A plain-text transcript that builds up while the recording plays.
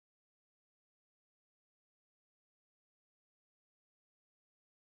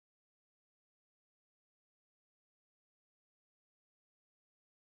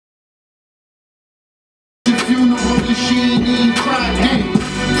funeral and she ain't even cried. Damn.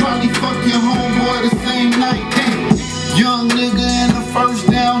 Probably fuck your homeboy the same night. Damn. Young nigga in the first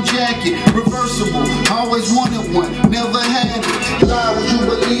down jacket, reversible. Always wanted one, never had it. Lie, would you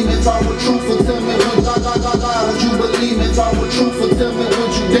believe if I were truthful? Tell me would lie, would you believe if I were truthful? Tell me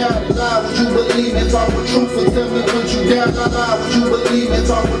would you doubt it? Lie, would you believe if I were truthful? Tell me would you doubt it? Lie, would you believe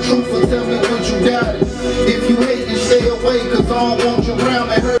if I were truthful? Tell me would you doubt it? If you hate, then stay away, cause I don't want you around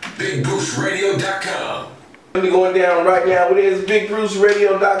me. BigBruceRadio.com. We're going down right now. It is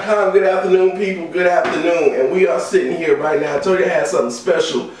BigBruceRadio.com. Good afternoon, people. Good afternoon. And we are sitting here right now. I told you I had something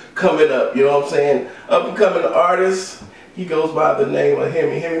special coming up. You know what I'm saying? Up and coming artist. He goes by the name of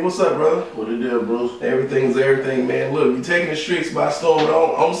Hemi. Hemi, what's up, brother? What it is, Bruce? Everything's everything, man. Look, you're taking the streets by storm.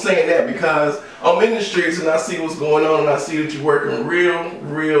 I'm saying that because I'm in the streets and I see what's going on and I see that you're working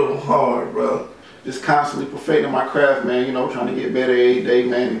real hard, bro. Just constantly perfecting my craft, man. You know, trying to get better every day,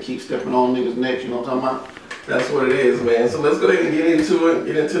 man, and keep stepping on niggas' necks. You know what I'm talking about? That's what it is, man. So let's go ahead and get into it,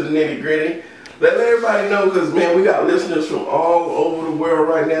 get into the nitty gritty. Let everybody know, because, man, we got listeners from all over the world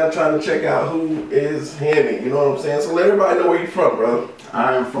right now trying to check out who is Hemi. You know what I'm saying? So let everybody know where you're from, brother.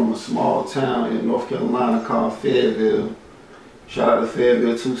 I am from a small town in North Carolina called Fayetteville. Shout out to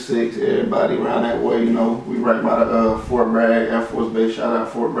Fayetteville 26, everybody around that way, you know. We right by the Fort Bragg Air Force Base. Shout out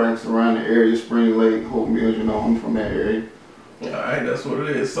Fort Bragg, surrounding area, Spring Lake, Hope Mills, you know, I'm from that area. Alright, that's what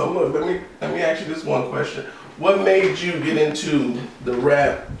it is. So look, let me ask you this one question. What made you get into the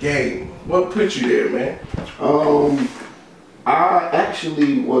rap game? What put you there, man? I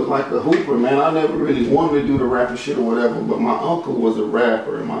actually was like a hooper, man. I never really wanted to do the rapping shit or whatever, but my uncle was a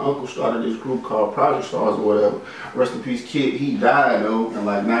rapper, and my uncle started this group called Project Stars or whatever. Rest in peace, kid. He died though in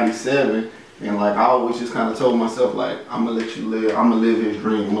like '97, and like I always just kind of told myself like, I'm gonna let you live. I'm gonna live his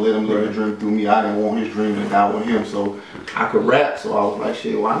dream. I'm gonna let him live his dream through me. I didn't want his dream to die with him, so I could rap. So I was like,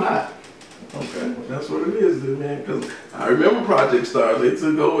 shit, why not? Okay, that's what it is, dude, man. Because I remember Project Stars. They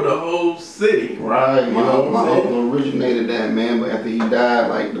took over the whole city. Right. My uncle originated that, man. But after he died,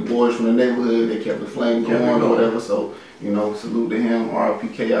 like the boys from the neighborhood, they kept the flame going or whatever. So, you know, salute to him. R.I.P.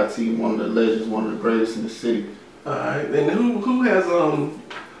 KIT, one of the legends, one of the greatest in the city. All right. And who has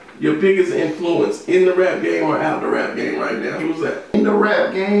your biggest influence in the rap game or out the rap game right now? Who's that? In the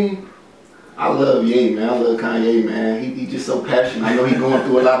rap game, I love Ye, man. I love Kanye, man. He just so passionate. I know he's going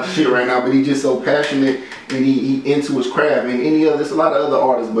through a lot of shit right now, but he's just so passionate and he into his craft. And there's a lot of other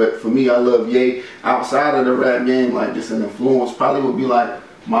artists, but for me, I love Ye. Outside of the rap game, like just an influence, probably would be like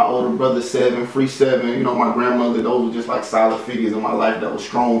my older brother Seven, Free Seven, you know, my grandmother. Those were just like solid figures in my life that were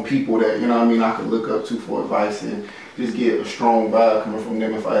strong people that, you know what I mean, I could look up to for advice and just get a strong vibe coming from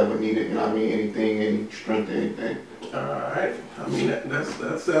them if I ever needed, you know what I mean, anything, any strength, anything. Alright, I mean that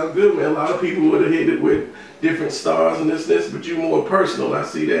sounds good, man. A lot of people would have hit it with different stars and this, but you more personal. I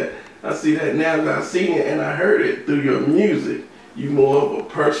see that now that I've seen it and I heard it through your music. You more of a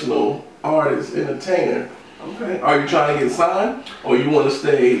personal artist, entertainer. Okay. Are you trying to get signed or you want to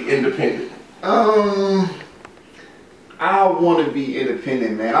stay independent? I want to be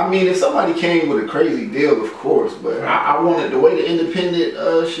independent, man. I mean, if somebody came with a crazy deal, of course, but I wanted the way the independent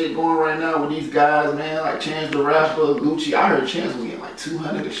shit going right now with these guys, man, like Chance the Rapper, Gucci. I heard Chance was getting like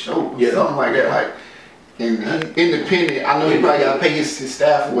 200 a show, something like that. Like, and independent, I know he probably got to pay his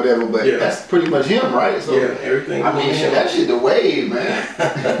staff or whatever, but that's pretty much him, right? So, everything. I mean, shit, that shit the wave, man.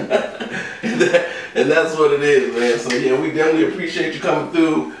 And that's what it is, man. So yeah, we definitely appreciate you coming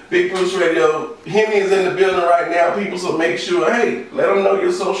through. Big Bruce Radio. Hemi is in the building right now, people. So make sure, hey, let them know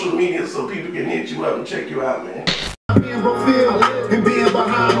your social media so people can hit you up and check you out, man. Being fulfilled and being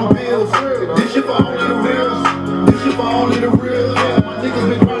behind on bills. This shit for only the real. This shit for only the real. Yeah, my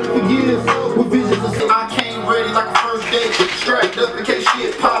niggas been running for years with visions of I came ready like a first date. Strapped up in case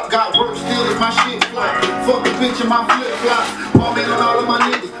shit pop. Got work still if my shit flop. Fuck a bitch in my flip flops. Bombing on all of my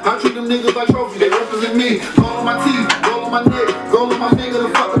niggas. I treat them niggas like trophies. They represent me. Gold on my teeth, gold on my neck, gold on my nigga. The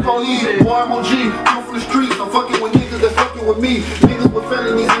fuck the police. Boy, I'm on G. I'm from the streets. I'm fucking with niggas that's fucking with me. Niggas with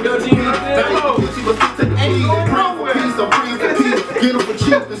felonies and dirty deeds. Now they can guilty but still take the plea. They praying for peace. I'm praying for peace. Get them for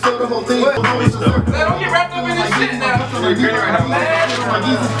cheap and sell the whole thing. Man, don't get wrapped up in this shit now.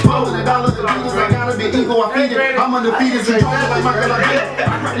 I gotta be ego. I feed it. I'm undefeated. So like my girl, I get it.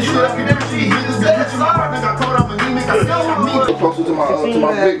 I crack this shit up. You never see niggas be bitching. My partner got caught up and he make a sell me. Closer to my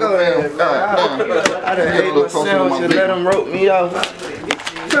big fam. I done ate my sandwich and let them rope me off.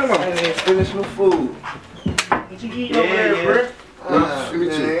 Come on. I didn't finish my food. What you eat over there, bro? Let me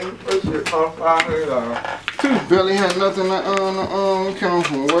check. What's your $500? Barely had nothing that came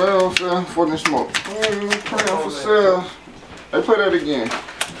from welfare for the smoke. Praying for sales. Hey, play that again.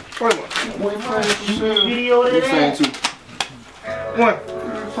 Wait a minute. We praying for sales. Video You saying too? One.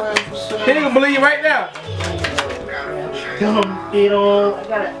 Praying for sales. Can't even believe right now. dumb fit on. I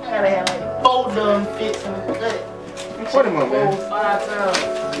gotta have like 4 dumb fits on the cut. Put him on, man. 4 or 5 times.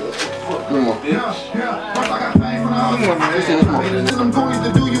 Come on. Them coins to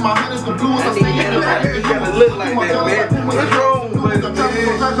do you, my head is the bluest. I stay in the back. You gotta look like that, man. What's wrong with it, man?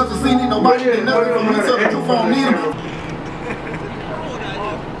 Sometimes I've seen it, nobody did nothing for me, so the truth I don't need 'em.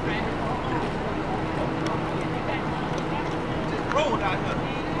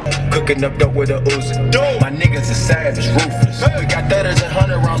 Cooking up dope with a Uzi. My niggas is savage, ruthless. We got 30s and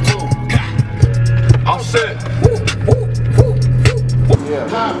 100 rounds too. All set.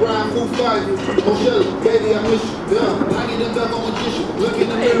 Hot ride, food fire, oh shut up, baby, I miss you. Yeah, I need them back on audition. Look in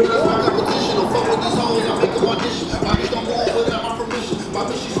the mirror, that's my competition. Don't fuck with these hoes, I make them audition. My bitch don't move without my permission. My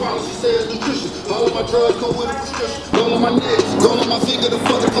bitch, she swallows, she says nutrition. All of my drugs come with a prescription. Gold on my neck, gold on my finger, the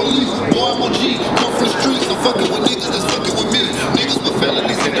fucking police. Boy, I'm on G, come from the streets. I'm fucking with niggas that's fucking with me. Niggas with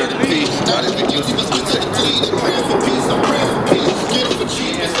felonies and dirty peas. Not even guilty, but still take the plea. They praying for peace, I'm praying for peace. Get it for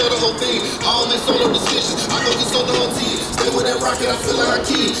cheap, instead of the whole thing. I don't make solo decisions, I go get sold the whole team. Stay with that rocket, I feel like I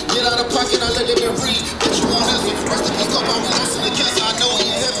key. Get out of pocket, I let it been read. But you won't listen. Rest in peace, come on, we lost in the cancer. I know in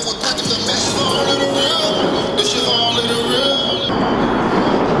heaven with pockets the mess. This shit all in the real. This shit all in the real.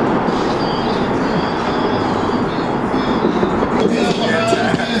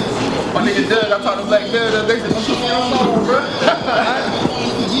 My nigga Doug, I talked to Black Doug, they said, "What's your song, bro?"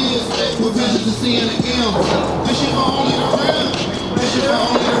 With visions to see in the M. This shit all in the real. This shit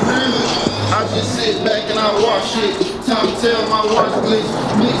all in the real. I just sit back and I watch shit. Time to tell my watch glitch.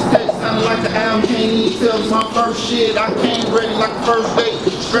 Mixtape sounding like the album, can't even tell me my first shit. I came ready like the first date.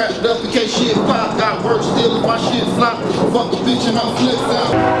 Strapped up in case shit pop. Got work still if my shit flop. Fuck the bitch and I'm flipped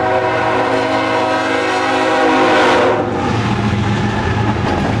out.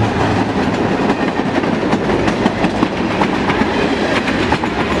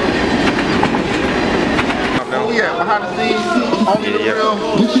 Behind the scenes, only the real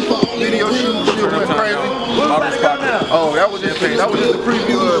video shoot, shit went crazy. Oh, that was just the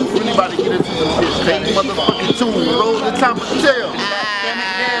preview of really about to get into some shit. Take motherfucking tune, roll the top of the tail.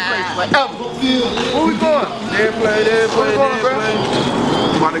 Like ever. Where we going? Dead play.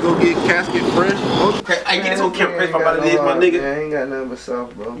 About to go get casket fresh. Okay, I get this on camera first about this, my nigga. I ain't got nothing but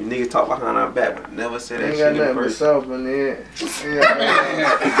self, bro. You niggas talk behind our back, but never say that Ain't shit got in nothing but person. self, man.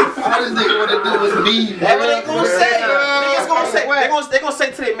 All this nigga wanna do is me. That's what they gonna say. Niggas gonna say. They gonna say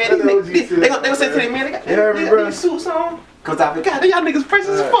to that man. They gonna say to that man. They got these suits on. Cause I forgot y'all niggas precious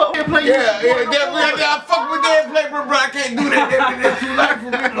as fuck. Yeah, I fuck with that play, bro. I can't do that. That's too light for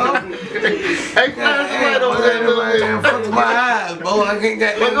me, bro. Hey, flash over there, Fuck my eyes, bro. I can't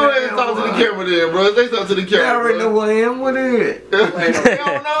get. Well, go ahead and talk to the camera there, bro. Say something to the camera. I already know who I am. What is it? They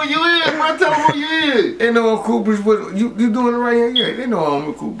don't know who you is, bro. Tell them who you is. They know I'm Cooper's. What you doing it right here? Yeah, they know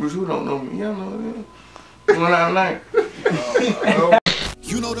I'm Cooper's. Who don't know me? Y'all know that. What I like.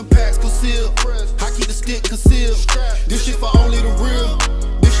 You know the packs concealed. I keep the stick concealed. This shit for only the real.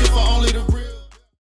 This shit for only the real.